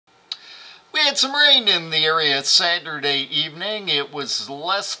We had some rain in the area Saturday evening. It was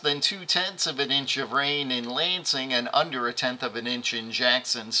less than 2/10 of an inch of rain in Lansing and under 1/10 of an inch in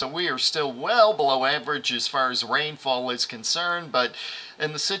Jackson. So we are still well below average as far as rainfall is concerned, but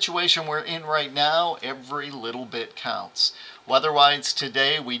in the situation we're in right now, every little bit counts. Weather-wise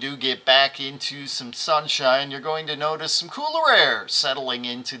today, we do get back into some sunshine. You're going to notice some cooler air settling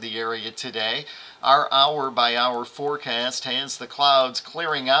into the area today. Our hour-by-hour forecast has the clouds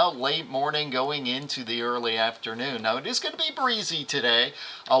clearing out late morning going into the early afternoon. Now, it is going to be breezy today.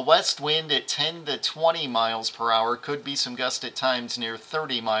 A west wind at 10 to 20 miles per hour. Could be some gusts at times near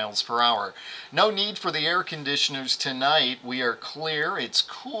 30 miles per hour. No need for the air conditioners tonight. We are clear. It's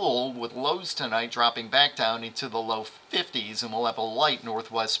cool with lows tonight dropping back down into the low 50s, and we'll have a light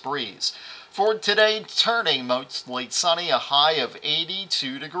northwest breeze. For today, turning mostly sunny, a high of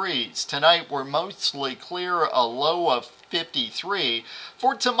 82 degrees. Tonight, we're mostly clear, a low of 53.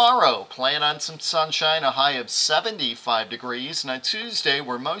 For tomorrow, plan on some sunshine, a high of 75 degrees. And on Tuesday,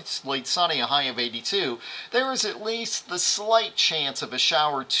 we're mostly sunny, a high of 82. There is at least the slight chance of a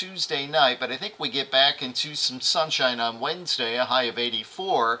shower Tuesday night, but I think we get back into some sunshine on Wednesday, a high of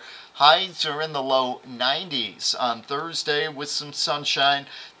 84. Highs are in the low 90s on Thursday with some sunshine.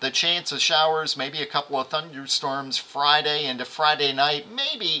 The chance of showers, maybe a couple of thunderstorms Friday into Friday night,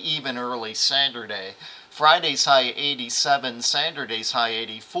 maybe even early Saturday. Friday's high 87, Saturday's high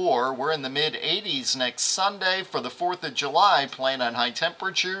 84. We're in the mid-80s next Sunday for the 4th of July. Plan on high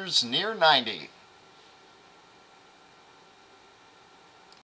temperatures near 90.